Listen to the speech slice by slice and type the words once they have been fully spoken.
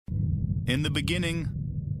In the beginning,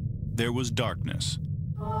 there was darkness.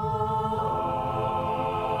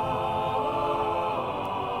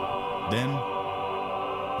 Then,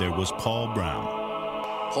 there was Paul Brown.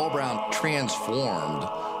 Paul Brown transformed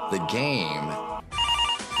the game.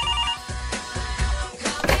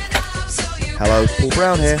 Hello, Paul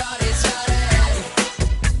Brown here.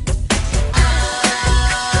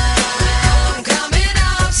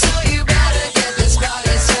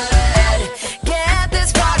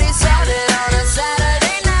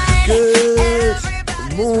 Good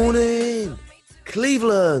morning,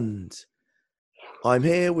 Cleveland. I'm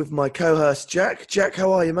here with my co-host, Jack. Jack,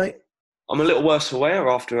 how are you, mate? I'm a little worse for wear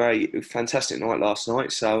after a fantastic night last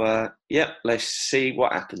night. So, let's see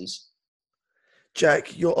what happens.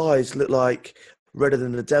 Jack, your eyes look like redder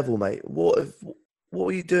than the devil, mate. What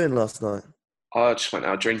were you doing last night? I just went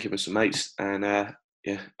out drinking with some mates, and I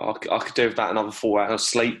could do with about another 4 hours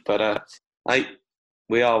sleep. But hey,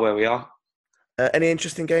 we are where we are. Any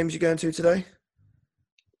interesting games you're going to today?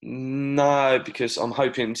 No, because I'm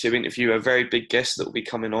hoping to interview a very big guest that will be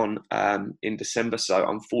coming on in December. So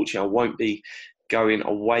unfortunately, I won't be going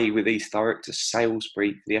away with East Thurrock to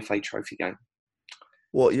Salisbury for the FA Trophy game.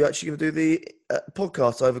 What, you actually going to do the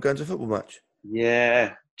podcast over going to a football match?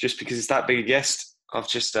 Yeah, just because it's that big a guest, I've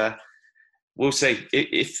just we'll see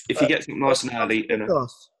if he gets it nice and early.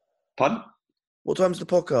 Pardon? What time's the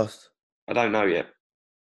podcast? I don't know yet.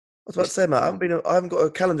 I was about to say, mate, I haven't got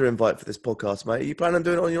a calendar invite for this podcast, mate. Are you planning on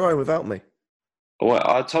doing it on your own without me? Well,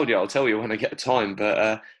 I told you I'll tell you when I get a time,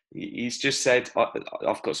 but he's just said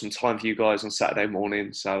I've got some time for you guys on Saturday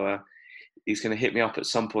morning, so he's going to hit me up at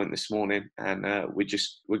some point this morning, and we're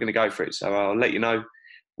going to go for it. So I'll let you know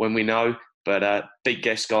when we know. But big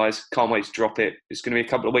guest, guys, can't wait to drop it. It's going to be a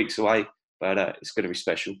couple of weeks away, but it's going to be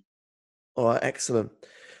special. All right, excellent.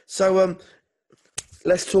 So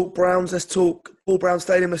let's talk Browns. Let's talk Paul Brown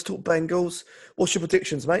Stadium. Let's talk Bengals. What's your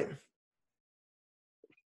predictions, mate?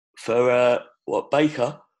 For what,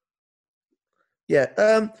 Baker?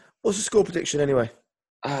 Yeah. What's the score prediction anyway?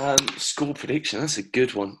 Score prediction. That's a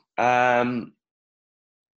good one. I'm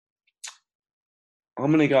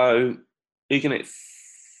going to go. You're going to get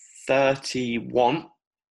 31,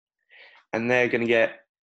 and they're going to get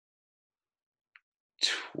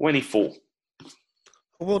 24.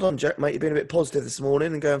 Well done, Jack, mate. You've been a bit positive this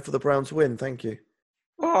morning and going for the Browns to win. Thank you.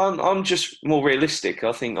 I'm just more realistic.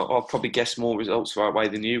 I think I'll probably guess more results right away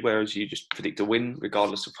than you, whereas you just predict a win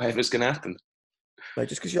regardless of whatever's going to happen. Mate,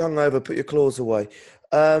 just because you're hungover, put your claws away.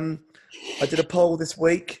 I did a poll this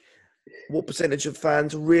week. What percentage of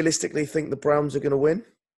fans realistically think the Browns are going to win?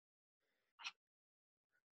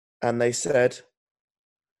 And they said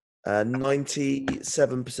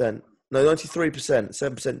 97%. No, 93%.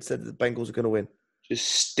 7% said the Bengals are going to win. Just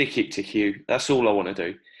stick it to Hugh. That's all I want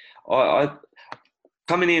to do. I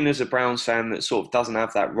coming in as a Browns fan that sort of doesn't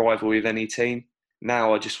have that rivalry with any team.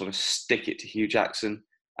 Now I just want to stick it to Hugh Jackson.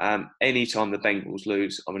 Anytime the Bengals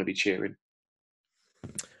lose, I'm going to be cheering.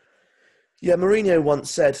 Yeah, Mourinho once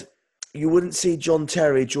said you wouldn't see John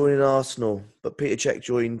Terry joining Arsenal, but Peter Cech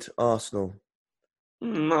joined Arsenal.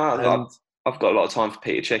 No, I've got a lot of time for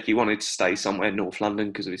Peter Cech. He wanted to stay somewhere in North London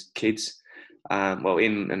because of his kids.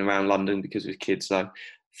 In and around London because of his kids. So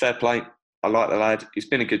fair play. I like the lad. He's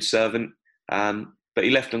been a good servant, but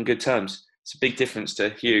he left on good terms. It's a big difference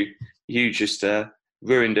to Hugh. Hugh just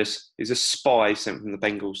ruined us. He's a spy sent from the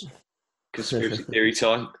Bengals. Conspiracy theory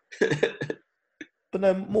time. But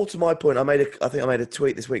no, more to my point, I think I made a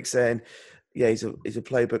tweet this week saying, yeah, he's a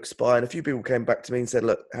playbook spy. And a few people came back to me and said,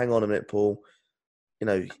 look, hang on a minute, Paul. You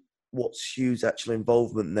know, what's Hugh's actual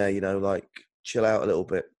involvement there? You know, like, chill out a little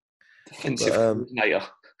bit. Defensive coordinator.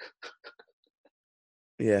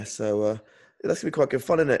 Yeah, so that's going to be quite good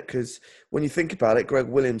fun, isn't it? Because when you think about it, Greg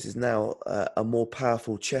Williams is now a more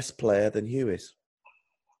powerful chess player than Hugh is.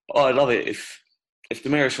 Oh, I love it. If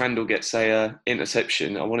Damaris Randall gets a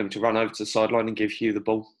interception, I want him to run over to the sideline and give Hugh the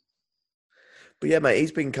ball. But yeah, mate,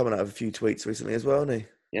 he's been coming out of a few tweets recently as well, hasn't he?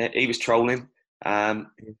 Yeah, he was trolling.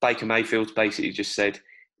 Baker Mayfield basically just said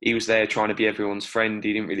he was there trying to be everyone's friend.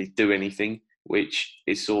 He didn't really do anything, which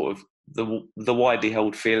is sort of the widely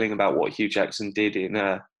held feeling about what Hugh Jackson did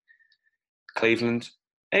in Cleveland.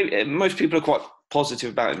 Most people are quite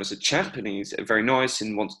positive about him as a chap, and he's very nice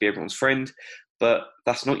and wants to be everyone's friend. But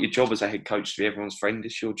that's not your job as a head coach to be everyone's friend.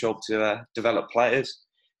 It's your job to develop players.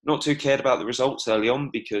 Not too cared about the results early on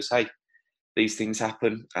because, hey, these things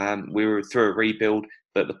happen. We were through a rebuild,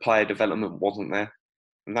 but the player development wasn't there.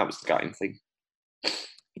 And that was the gutting thing.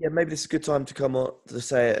 Yeah, maybe this is a good time to come on to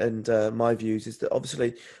say it. And my views is that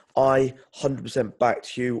obviously I 100% backed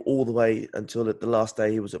Hugh all the way until the last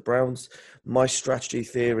day he was at Browns. My strategy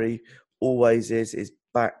theory always is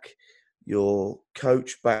back your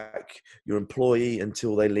coach, back your employee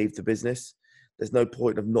until they leave the business. There's no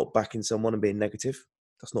point of not backing someone and being negative.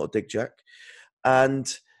 That's not a dig jack.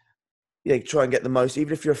 And yeah, try and get the most.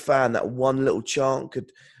 Even if you're a fan, that one little chant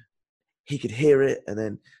he could hear it and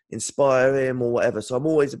then inspire him or whatever. So I'm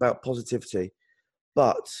always about positivity.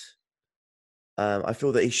 But I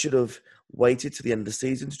feel that he should have waited to the end of the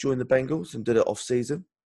season to join the Bengals and did it off season.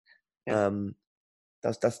 Yeah.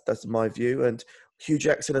 That's my view. And Hugh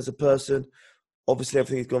Jackson as a person, obviously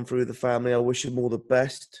everything he's gone through with the family, I wish him all the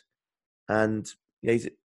best. And yeah,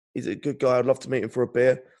 he's a good guy. I'd love to meet him for a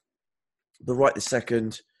beer. But right this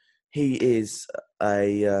second, he is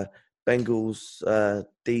a Bengals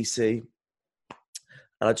DC.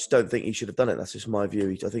 And I just don't think he should have done it. That's just my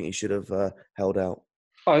view. I think he should have held out.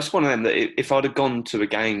 Oh, it's one of them that if I'd have gone to a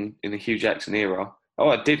game in the Hugh Jackson era,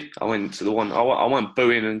 I did. I went to the one. I wasn't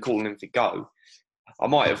booing and calling him to go. I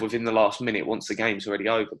might have within the last minute once the game's already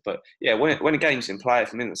over. But yeah, when a game's in play,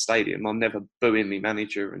 if I'm in the stadium, I'm never booing my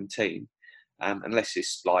manager and team, unless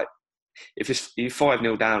it's like if you're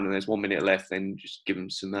 5-0 down and there's 1 minute left, then just give them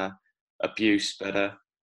some abuse. But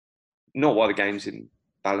not while the game's in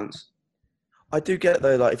balance. I do get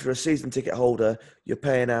though, like if you're a season ticket holder, you're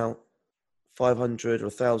paying out $500 or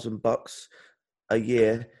 $1,000 a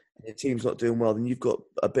year, and your team's not doing well, then you've got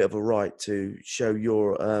a bit of a right to show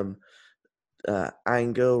your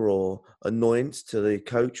anger or annoyance to the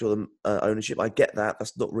coach or the ownership. I get that.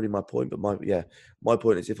 That's not really my point. But my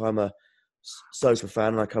point is, if I'm a Sofa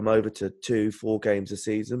fan and I come over to 2-4 games a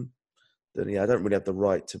season, then I don't really have the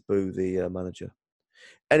right to boo the manager.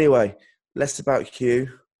 Anyway, less about Hugh,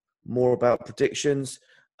 more about predictions.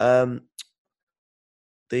 The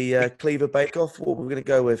Cleaver Bake Off, what we're going to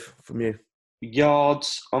go with from you?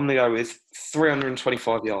 Yards, I'm going to go with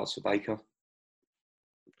 325 yards for Baker.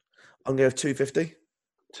 I'm going to go with 250.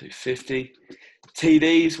 250.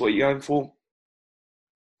 TDs, what are you going for?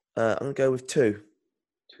 I'm going to go with 2.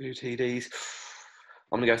 2 TDs.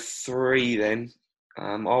 I'm going to go 3 then.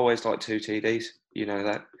 I always like 2 TDs. You know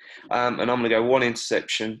that. And I'm going to go 1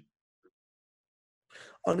 interception.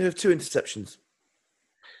 I'm going to have 2 interceptions.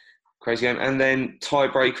 Crazy game. And then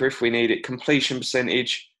tiebreaker if we need it. Completion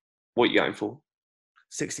percentage, what are you going for?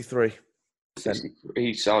 63%.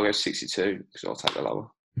 63. So I'll go 62 because I'll take the lower.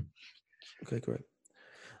 Okay, great.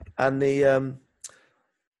 And the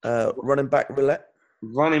running back roulette?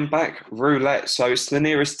 Running back roulette. So it's the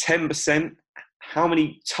nearest 10%. How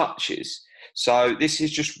many touches? So this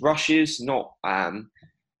is just rushes, not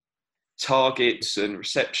targets and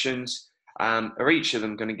receptions. Are each of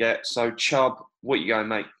them going to get? So Chubb, what are you going,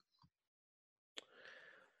 mate?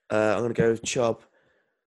 I'm going to go with Chubb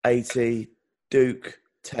 80, Duke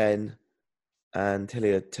 10, and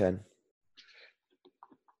Hilliard 10.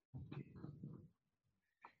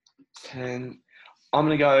 10. I'm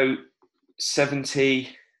going to go 70,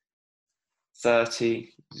 30,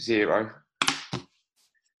 0.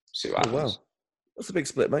 See what happens. Oh, wow. That's a big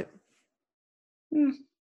split, mate.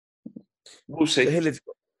 We'll see. So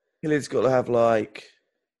Hilliard's got to have like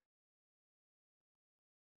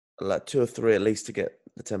 2 or 3 at least to get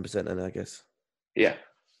the 10% in, I guess. Yeah.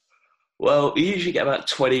 Well, you usually get about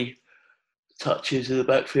 20 touches in the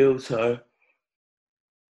backfield, so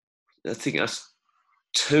I think that's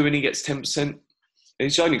 2 and he gets 10%.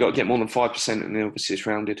 He's only got to get more than 5% and then obviously it's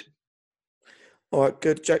rounded. All right,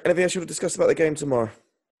 good. Jack, anything else you want to discuss about the game tomorrow?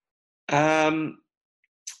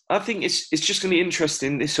 I think it's just going to be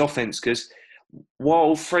interesting, this offense, because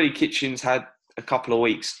while Freddie Kitchens had a couple of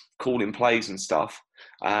weeks calling plays and stuff,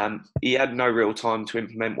 he had no real time to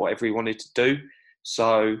implement whatever he wanted to do.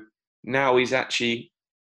 So now he's actually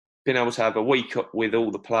been able to have a week with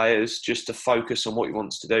all the players just to focus on what he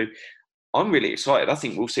wants to do. I'm really excited. I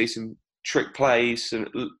think we'll see some trick plays,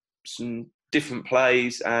 some different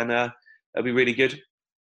plays, and it'll be really good.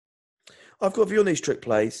 I've got a view on these trick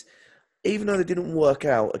plays. Even though they didn't work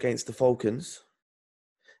out against the Falcons,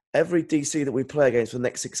 every DC that we play against for the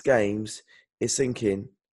next 6 games is thinking,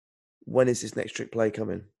 when is this next trick play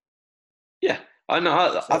coming? Yeah, I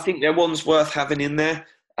know. I think they're ones worth having in there.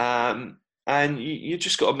 And you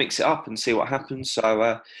just got to mix it up and see what happens.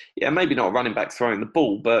 So, maybe not a running back throwing the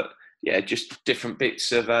ball, but, just different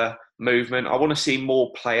bits of movement. I want to see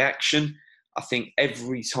more play action. I think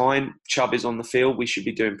every time Chubb is on the field, we should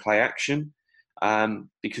be doing play action.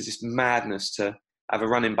 Because it's madness to have a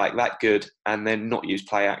running back that good and then not use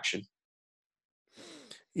play action.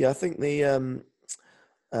 Yeah, I think the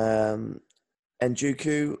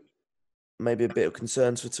Njoku, maybe a bit of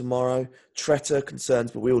concerns for tomorrow. Tretter concerns,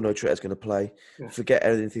 but we all know Tretter's going to play. Yeah. Forget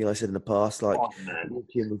anything I said in the past, like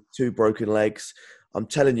walking with 2 broken legs. I'm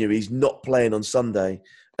telling you, he's not playing on Sunday,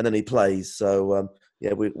 and then he plays. So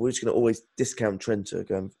we're just going to always discount Trent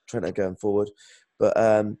going forward. But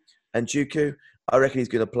and Juku, I reckon he's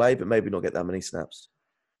going to play, but maybe not get that many snaps.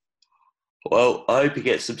 Well, I hope he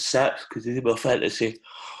gets some snaps because he's in my fantasy.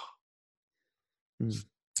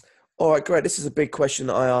 All right, great. This is a big question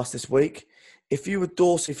that I asked this week. If you were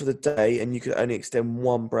Dorsey for the day and you could only extend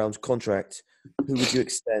one Browns contract, who would you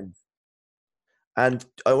extend? And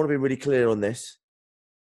I want to be really clear on this.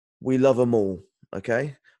 We love them all,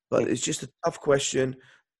 okay? But it's just a tough question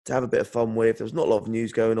to have a bit of fun with. There's not a lot of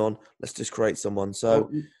news going on. Let's just create someone. So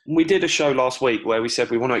we did a show last week where we said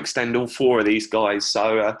we want to extend all four of these guys.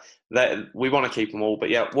 So we want to keep them all. But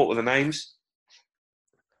yeah, what were the names?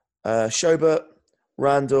 Schobert,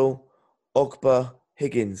 Randall, Ogba,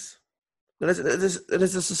 Higgins. Now,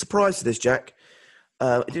 there's a surprise to this, Jack.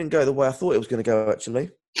 It didn't go the way I thought it was going to go, actually.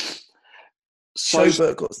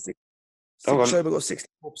 Schobert got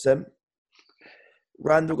 64%.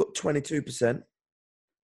 Randall got 22%.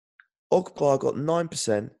 Ogba got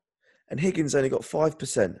 9%. And Higgins only got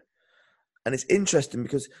 5%. And it's interesting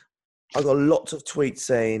because I got lots of tweets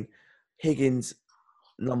saying Higgins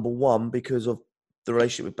number one because of the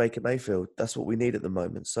relationship with Baker Mayfield. That's what we need at the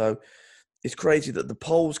moment. So it's crazy that the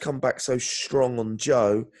polls come back so strong on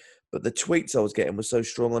Joe, but the tweets I was getting were so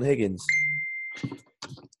strong on Higgins.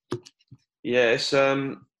 Yes,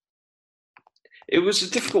 it was a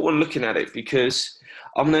difficult one looking at it because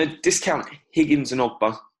I'm going to discount Higgins and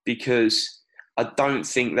Ogba because I don't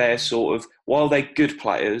think they're sort of, while they're good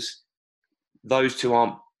players, those two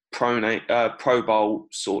aren't Pro Bowl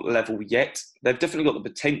sort of level yet. They've definitely got the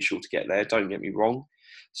potential to get there, don't get me wrong.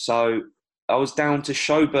 So I was down to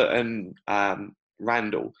Schobert and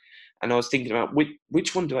Randall, and I was thinking about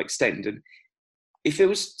which one do I extend. And if it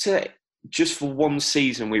was to just for one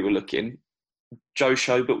season we were looking, Joe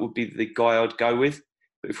Schobert would be the guy I'd go with.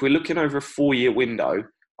 But if we're looking over a 4-year window,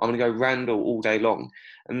 I'm going to go Randall all day long.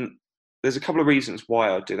 And there's a couple of reasons why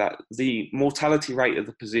I'd do that. The mortality rate of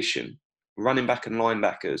the position, running back and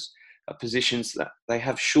linebackers, are positions that they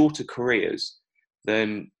have shorter careers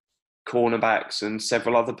than cornerbacks and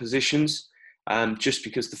several other positions, just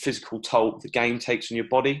because the physical toll the game takes on your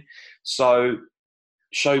body. So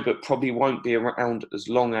Schobert probably won't be around as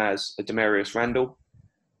long as a Demarius Randall.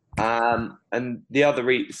 And the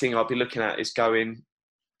other thing I'll be looking at is going,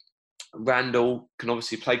 Randall can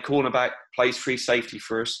obviously play cornerback, plays free safety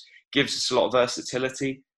for us, gives us a lot of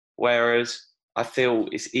versatility, whereas I feel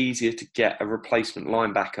it's easier to get a replacement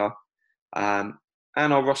linebacker, and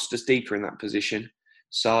our roster's deeper in that position.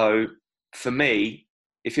 So for me,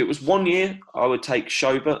 if it was 1 year, I would take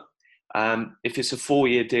Schobert. If it's a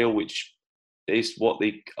 4-year deal, which is what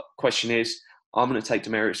the question is, I'm going to take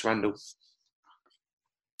Demarius Randall.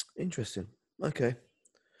 Interesting. Okay.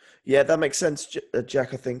 Yeah, that makes sense,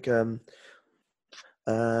 Jack. I think.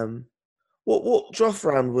 What draft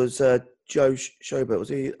round was Joe Schobert? Was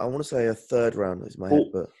he? I want to say a third round is my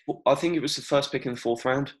head, but I think it was the first pick in the 4th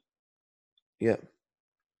round. Yeah.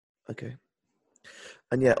 Okay.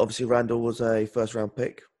 And yeah, obviously Randall was a first round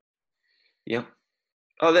pick. Yeah.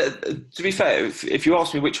 Oh, to be fair, if you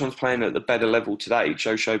ask me which one's playing at the better level today,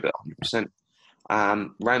 Joe Schobert,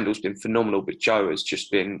 100%. Randall's been phenomenal, but Joe has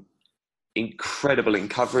just been incredible in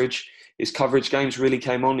coverage. His coverage games really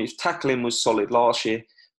came on. His tackling was solid last year,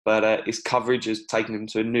 but his coverage has taken him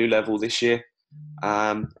to a new level this year.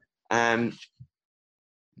 And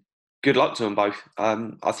good luck to them both.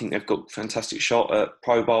 I think they've got a fantastic shot at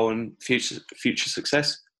Pro Bowl and future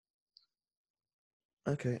success.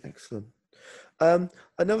 Okay, excellent.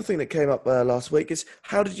 Another thing that came up last week is,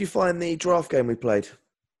 how did you find the draft game we played?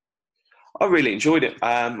 I really enjoyed it.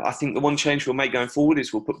 I think the one change we'll make going forward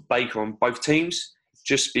is we'll put Baker on both teams,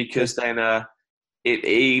 just because then it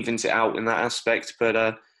evens it out in that aspect.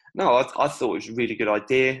 But no, I thought it was a really good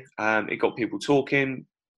idea. It got people talking,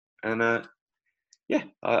 and I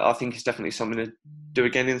think it's definitely something to do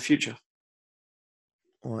again in the future.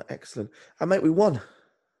 All right, excellent. And mate, we won.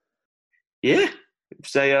 Yeah,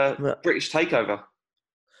 it's a British takeover.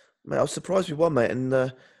 Mate, I was surprised we won, mate,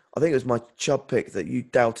 and I think it was my Chubb pick that you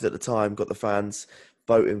doubted at the time got the fans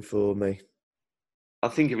voting for me. I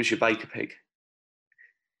think it was your Baker pick.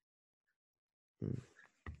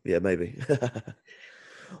 Yeah, maybe.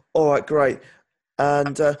 All right, great.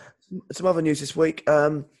 And some other news this week.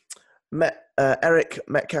 Eric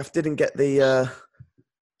Metcalf didn't get the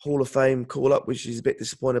Hall of Fame call-up, which he's a bit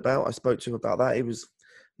disappointed about. I spoke to him about that. He was,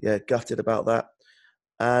 gutted about that.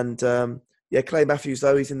 And, Clay Matthews,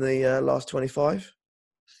 though, he's in the last 25.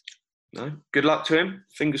 No, good luck to him.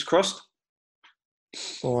 Fingers crossed.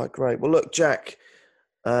 All right, great. Well, look, Jack,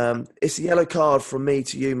 it's a yellow card from me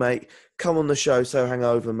to you, mate. Come on the show, so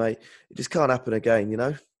hangover, mate. It just can't happen again, you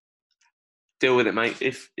know? deal with it, mate.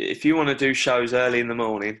 If you want to do shows early in the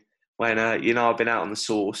morning when I've been out on the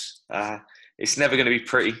sauce, it's never going to be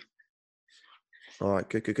pretty. All right,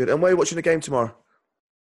 good. And where are you watching the game tomorrow?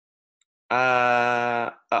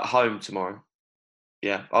 At home tomorrow.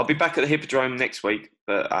 Yeah, I'll be back at the Hippodrome next week,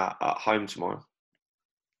 but at home tomorrow.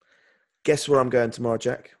 Guess where I'm going tomorrow,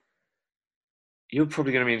 Jack? You're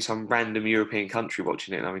probably going to be in some random European country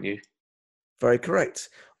watching it, aren't you? Very correct.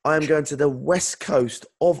 I am going to the west coast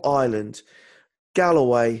of Ireland,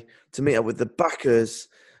 Galloway, to meet up with the backers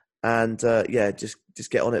and, just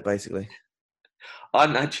get on it, basically. I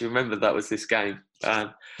didn't actually remember that was this game. I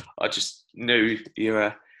just knew you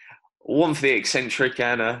were one for the eccentric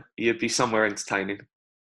and you'd be somewhere entertaining.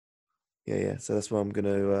 Yeah. So that's where I'm going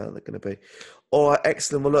to be. All right,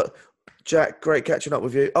 excellent. Well, look, Jack, great catching up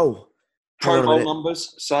with you. Oh, Pro Bowl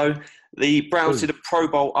numbers. So the Browns did a Pro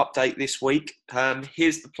Bowl update this week.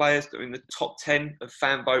 Here's the players that are in the top 10 of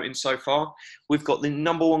fan voting so far. We've got the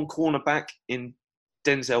number one cornerback in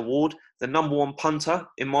Denzel Ward, the number one punter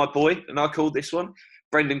in my boy, and I called this one,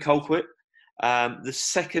 Brendan Colquitt, the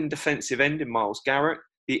second defensive end in Myles Garrett,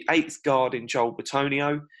 the 8th guard in Joel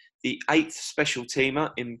Bitonio, the 8th special teamer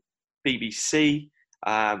in BBC,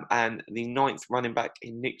 and the 9th running back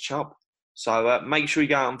in Nick Chubb. So make sure you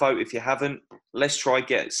go out and vote if you haven't. Let's try and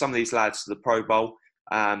get some of these lads to the Pro Bowl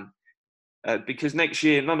because next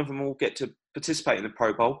year none of them will get to participate in the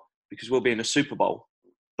Pro Bowl because we'll be in a Super Bowl.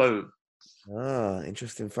 Boom.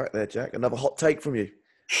 Interesting fact there, Jack. Another hot take from you.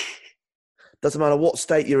 Doesn't matter what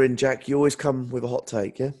state you're in, Jack, you always come with a hot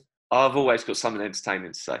take, yeah? I've always got something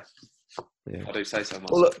entertaining to say. Yeah. I do say so much.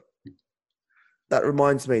 Well, look, that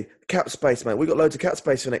reminds me, cap space, mate. We've got loads of cap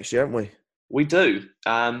space for next year, haven't we? We do,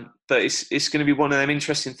 but it's going to be one of them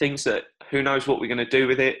interesting things that who knows what we're going to do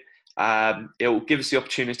with it. It will give us the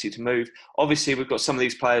opportunity to move. Obviously, we've got some of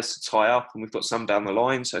these players to tie up and we've got some down the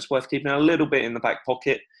line, so it's worth keeping a little bit in the back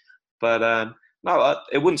pocket. But no,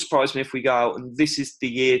 it wouldn't surprise me if we go out and this is the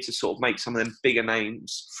year to sort of make some of them bigger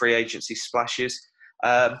names, free agency splashes.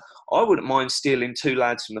 I wouldn't mind stealing 2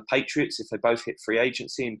 lads from the Patriots if they both hit free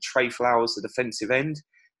agency, and Trey Flowers, the defensive end,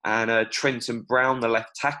 and Trenton Brown, the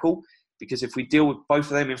left tackle. Because if we deal with both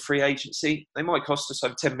of them in free agency, they might cost us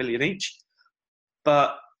over $10 million each.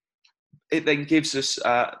 But it then gives us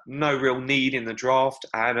no real need in the draft,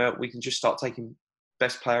 and we can just start taking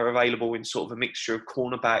best player available in sort of a mixture of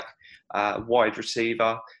cornerback, wide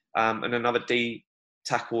receiver, and another D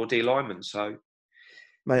tackle or D lineman. So,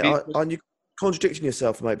 mate, aren't you contradicting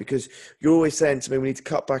yourself, mate? Because you're always saying to me we need to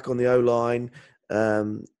cut back on the O line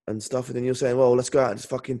and stuff, and then you're saying, well, let's go out and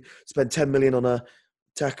just fucking spend $10 million on a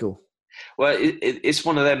tackle. Well, it's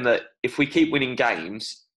one of them that if we keep winning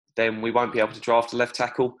games, then we won't be able to draft a left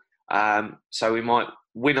tackle. So we might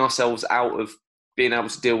win ourselves out of being able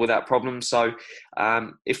to deal with that problem. So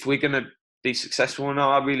if we're going to be successful, and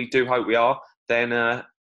I really do hope we are, then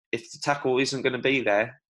if the tackle isn't going to be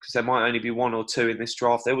there, because there might only be 1 or 2 in this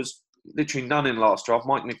draft. There was literally none in the last draft.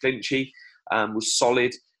 Mike McGlinchey was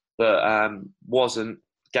solid, but wasn't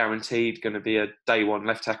guaranteed going to be a day one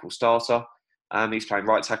left tackle starter. He's playing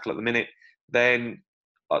right tackle at the minute. Then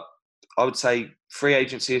I would say free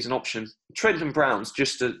agency is an option. Trenton Brown's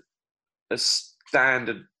just a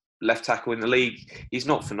standard left tackle in the league. He's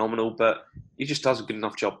not phenomenal, but he just does a good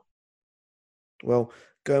enough job. Well,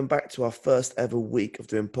 going back to our first ever week of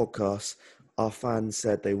doing podcasts, our fans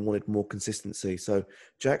said they wanted more consistency. So,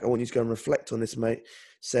 Jack, I want you to go and reflect on this, mate,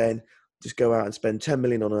 saying just go out and spend $10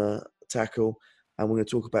 million on a tackle, and we're going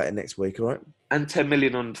to talk about it next week, all right? And $10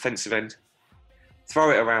 million on defensive end.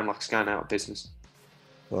 Throw it around like it's going out of business.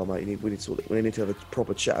 Well, mate, we need to have a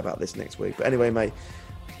proper chat about this next week. But anyway, mate,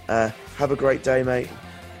 have a great day, mate.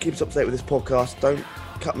 Keep us up to date with this podcast. Don't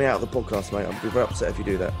cut me out of the podcast, mate. I'll be very upset if you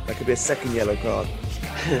do that. That could be a second yellow card.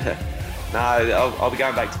 No, I'll be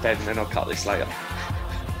going back to bed and then I'll cut this later.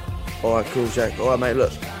 All right, cool, Jack. All right, mate,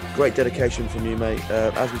 look, great dedication from you, mate.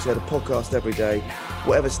 As we said, a podcast every day,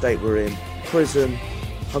 whatever state we're in, prison,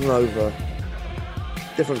 hungover,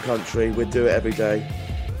 different country, we'll do it every day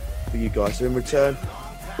for you guys. So in return,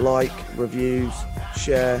 like, reviews,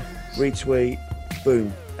 share, retweet,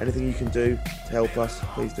 boom. Anything you can do to help us,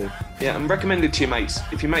 please do. Yeah, and recommend it to your mates.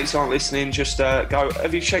 If your mates aren't listening, just go,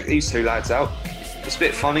 have you checked these 2 lads out? It's a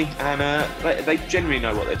bit funny, and they generally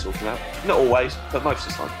know what they're talking about. Not always, but most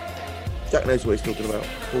of the time. Jack knows what he's talking about.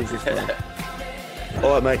 Paul's his friend.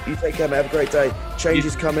 All right, mate. You take care, mate. Have a great day. Change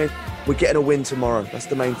is coming. We're getting a win tomorrow. That's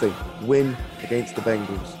the main thing. Win against the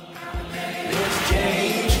Bengals. There's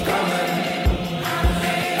change coming.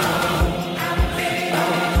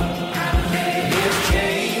 There's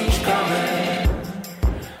change coming.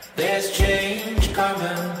 There's change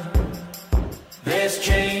coming. There's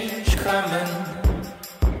change coming.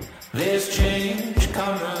 There's change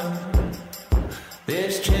coming.